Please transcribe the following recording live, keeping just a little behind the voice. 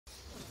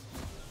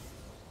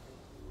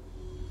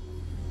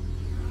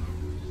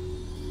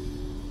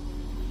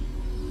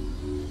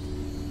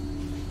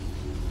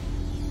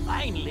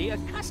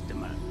merely a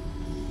customer.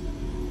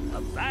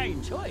 A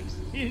fine choice,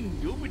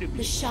 indubitably.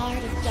 The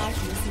shard of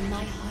darkness in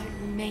my heart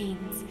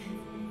remains,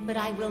 but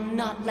I will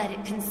not let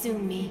it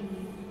consume me.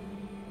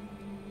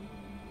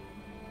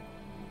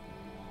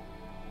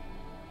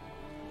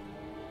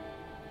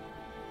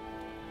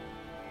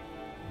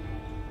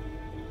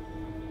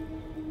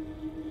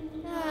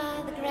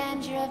 Ah, the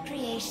grandeur of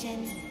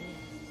creation.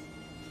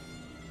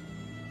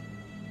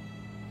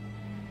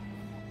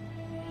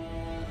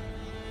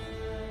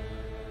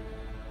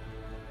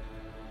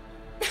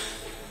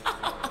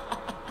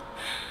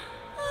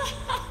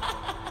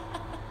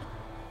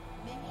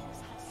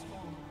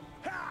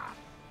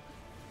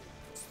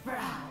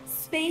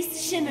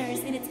 Space shimmers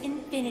in its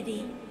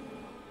infinity.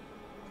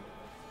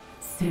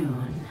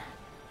 Soon.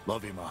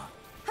 Love you, Ma.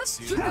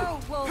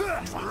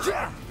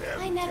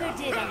 I never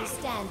did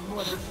understand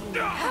mortal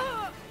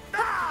humor.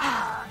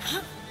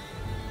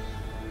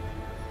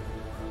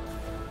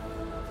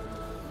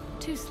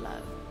 Too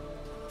slow.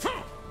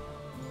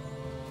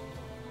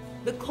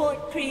 The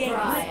court creates,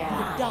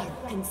 the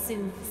dark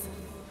consumes.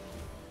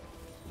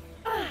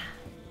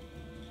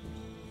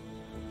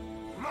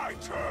 My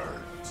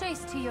turn.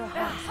 Chase to your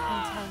heart's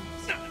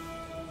content.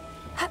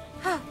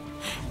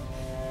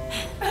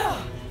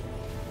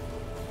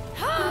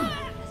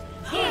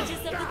 Pages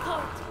of the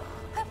court.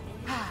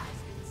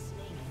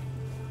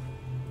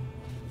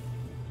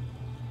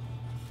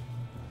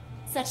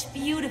 Such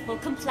beautiful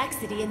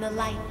complexity in the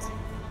light.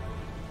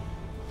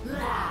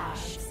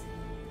 Lash.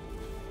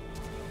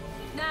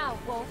 Now,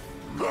 Wolf.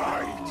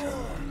 My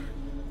turn.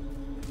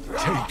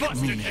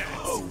 Take me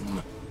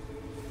home.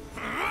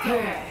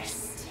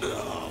 First.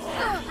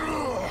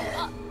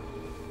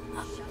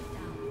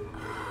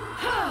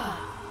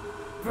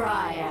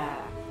 Briar.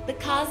 The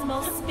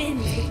cosmos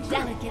spins with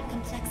delicate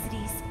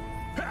complexities.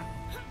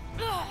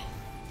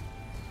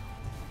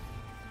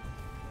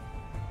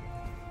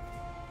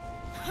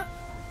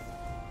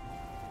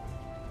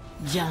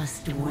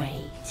 Just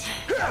wait.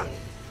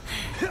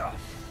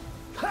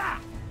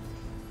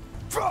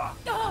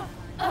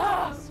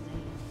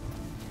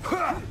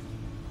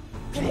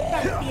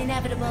 Confront the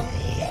inevitable.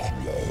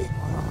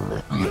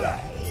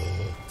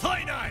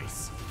 Play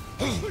nice.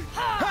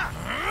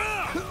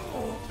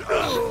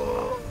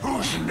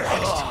 Who's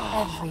next?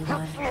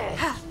 Everyone.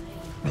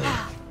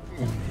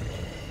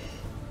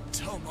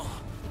 Toma.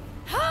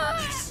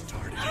 They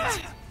started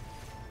it.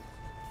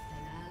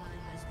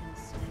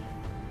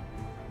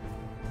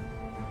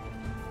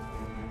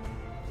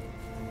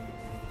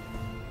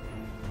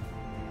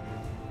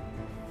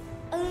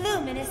 A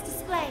luminous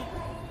display.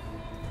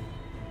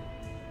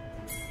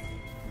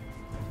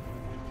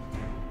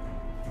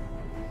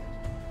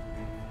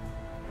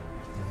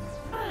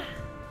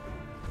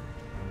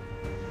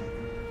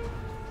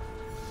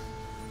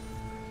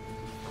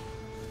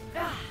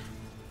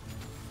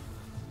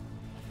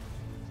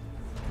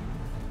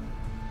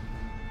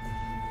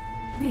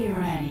 Be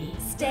ready.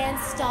 Stand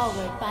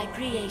stalwart by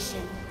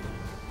creation.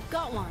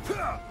 Got one.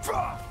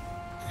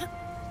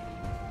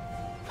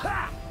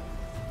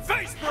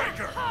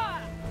 Facebreaker!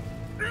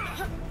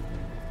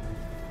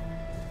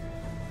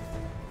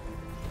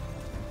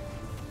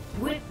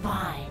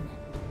 Whipvine.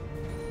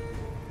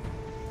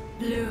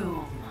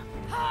 Bloom.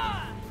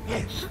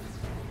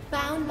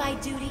 Bound by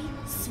duty,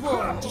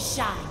 sworn to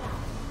shine.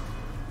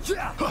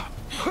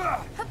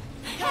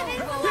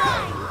 Heaven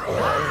alive!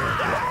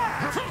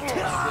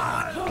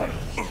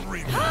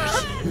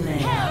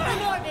 Hell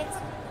in orbit!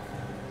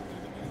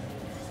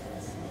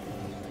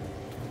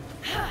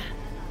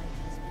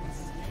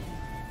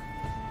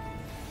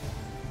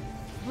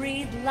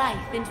 Breathe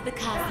life into the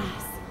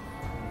cosmos.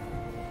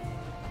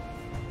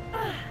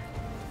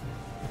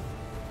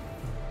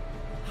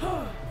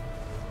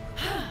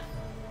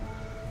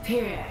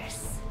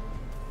 Pierce.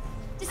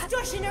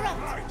 Distortion erupt!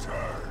 My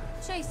turn.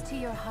 Chase to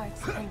your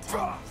heart's content.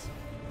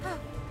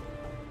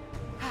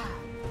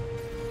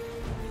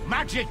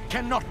 Magic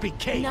cannot be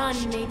caged.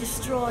 None may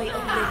destroy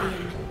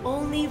oblivion,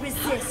 only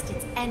resist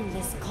its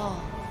endless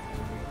call.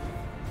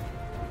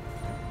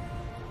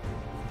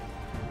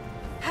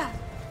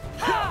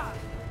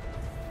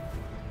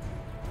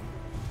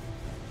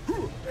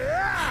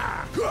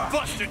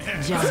 Busted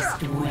head.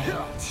 Just wait.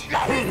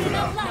 Not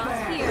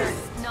Here.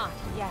 Not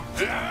yet.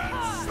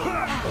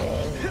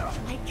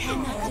 I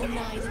cannot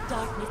deny the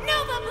darkness.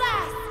 Nova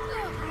Blast!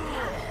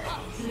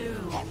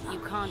 Bloom. You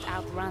can't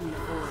outrun the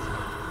void.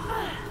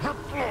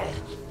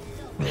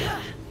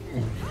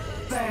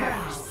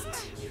 Burst.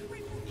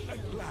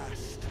 At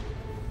last.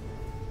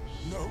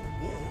 No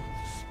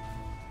wolves.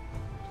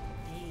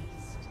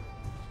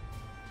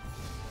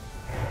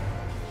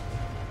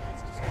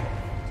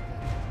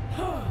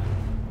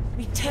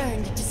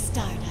 Returned to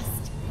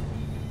Stardust.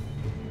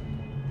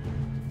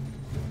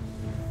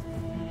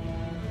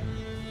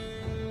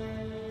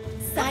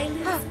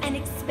 Silence and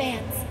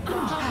expanse,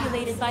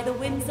 populated by the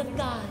whims of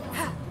God.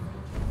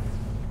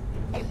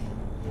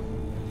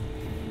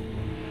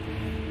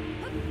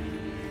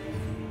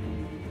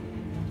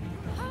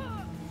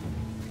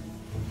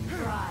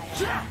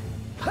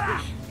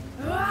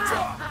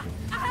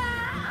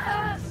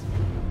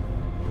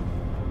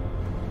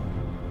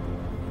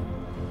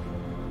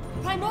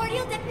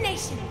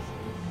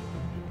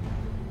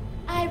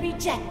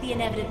 reject the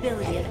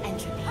inevitability of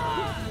entropy.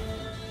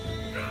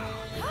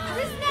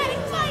 Prismatic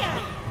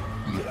fire!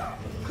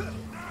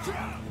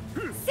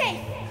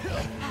 Safe!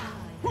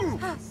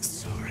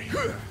 Sorry.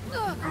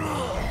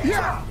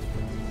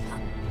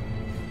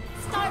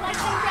 Starlight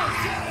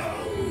embrace!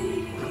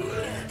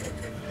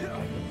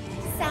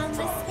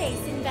 Soundless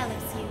space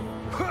envelops you.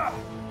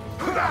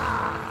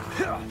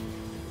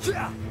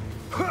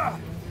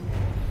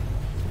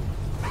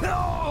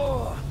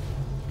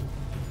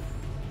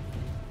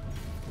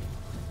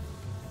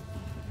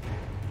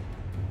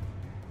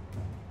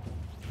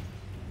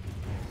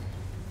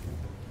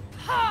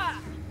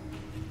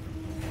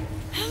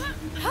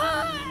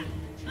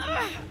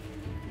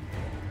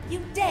 You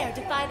dare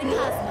defy the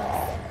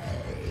cosmos.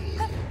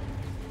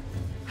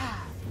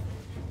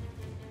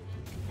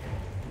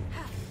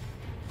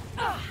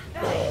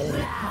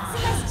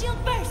 Celestial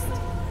burst!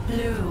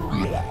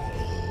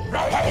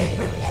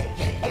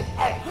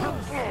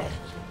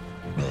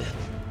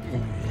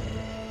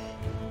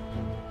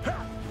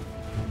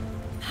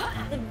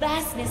 The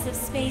vastness of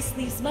space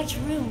leaves much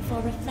room for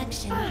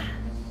reflection.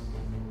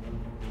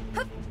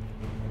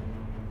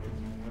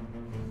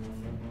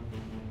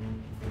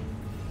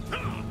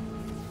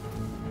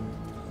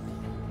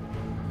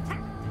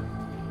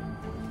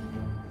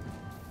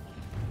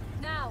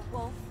 Now,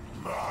 Wolf.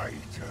 My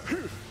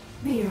turn.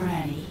 Be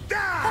ready.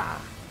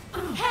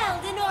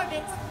 Held in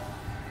orbit!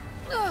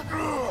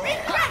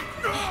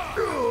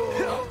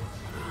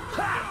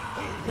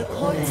 The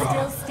court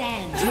still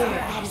stands.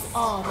 That is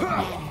all that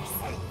matters.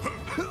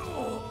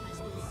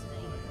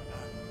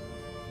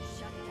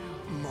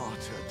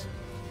 Martyred.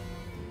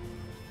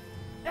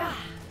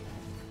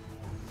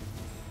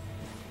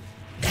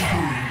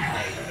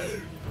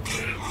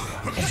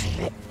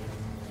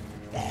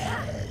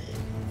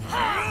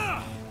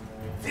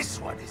 This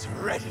one is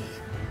ready.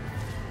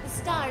 The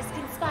stars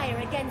conspire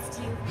against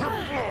you.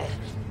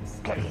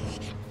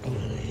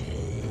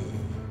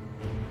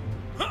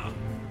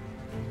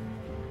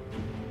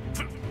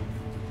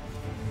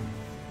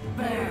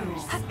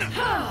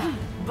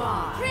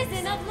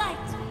 Prison of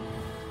light!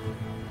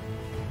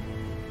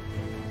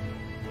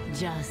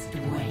 Just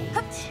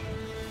wait.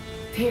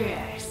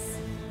 Pierce.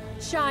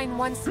 Shine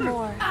once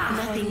more.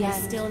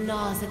 Nothingness still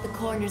gnaws at the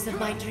corners of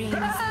my dreams.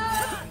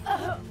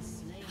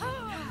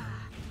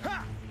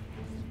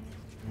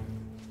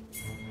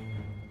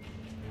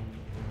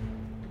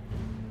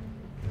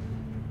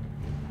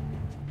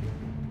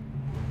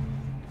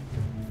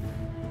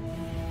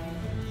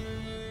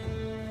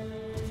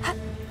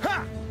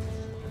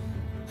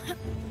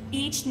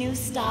 Each new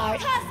star...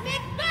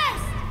 Cosmic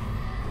burst!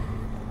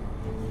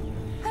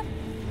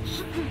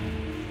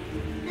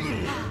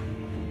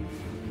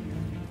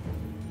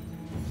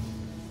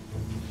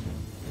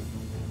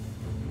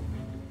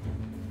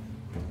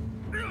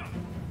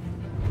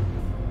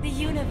 The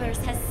universe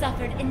has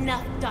suffered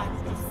enough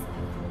darkness.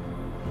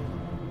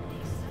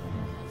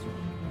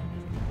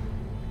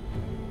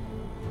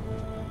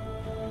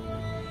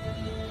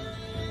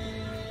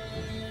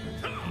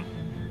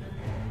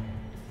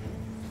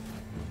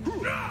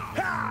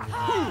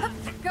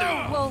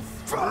 Go,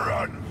 Wolf.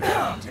 Run.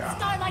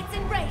 Starlight's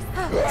embrace!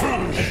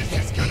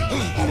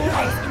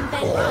 Mortals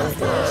invent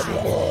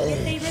constellations, yet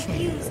they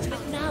refuse to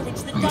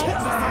acknowledge the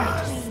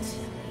darkness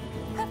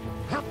in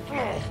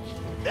between.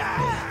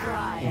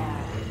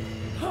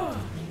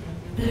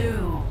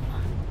 Bloom.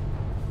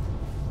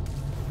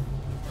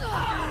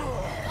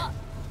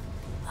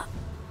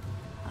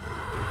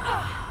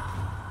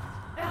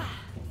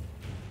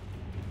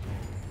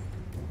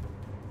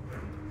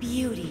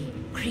 Beauty,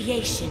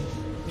 creation,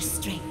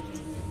 restraint.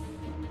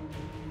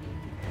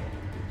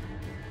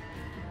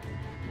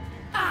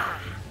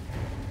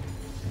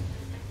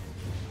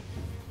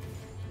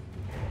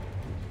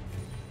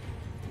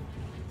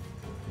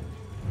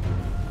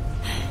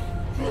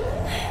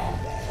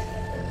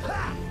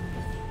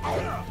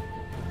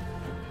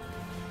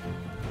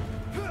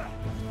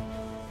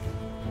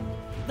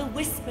 The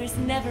whispers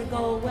never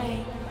go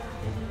away.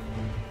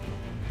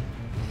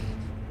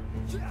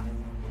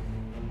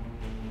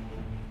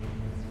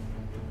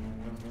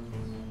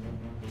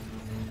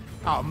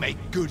 I'll make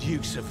good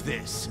use of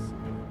this.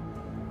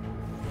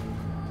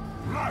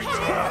 My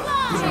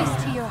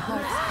Chase to your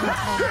heart's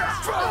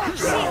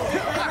content.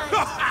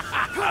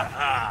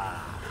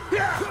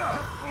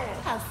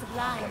 How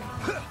sublime.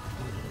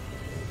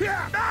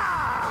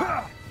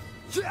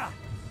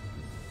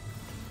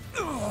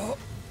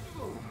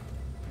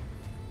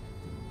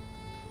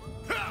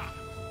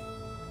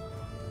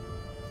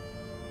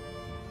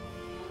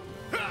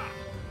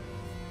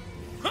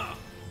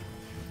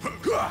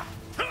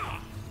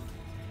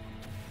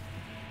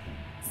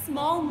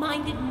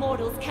 Small-minded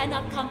mortals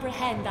cannot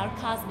comprehend our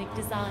cosmic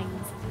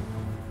designs.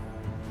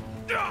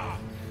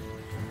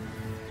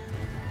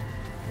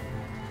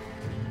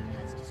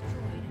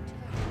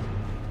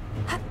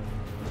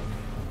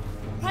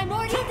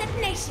 Primordial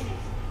detonation!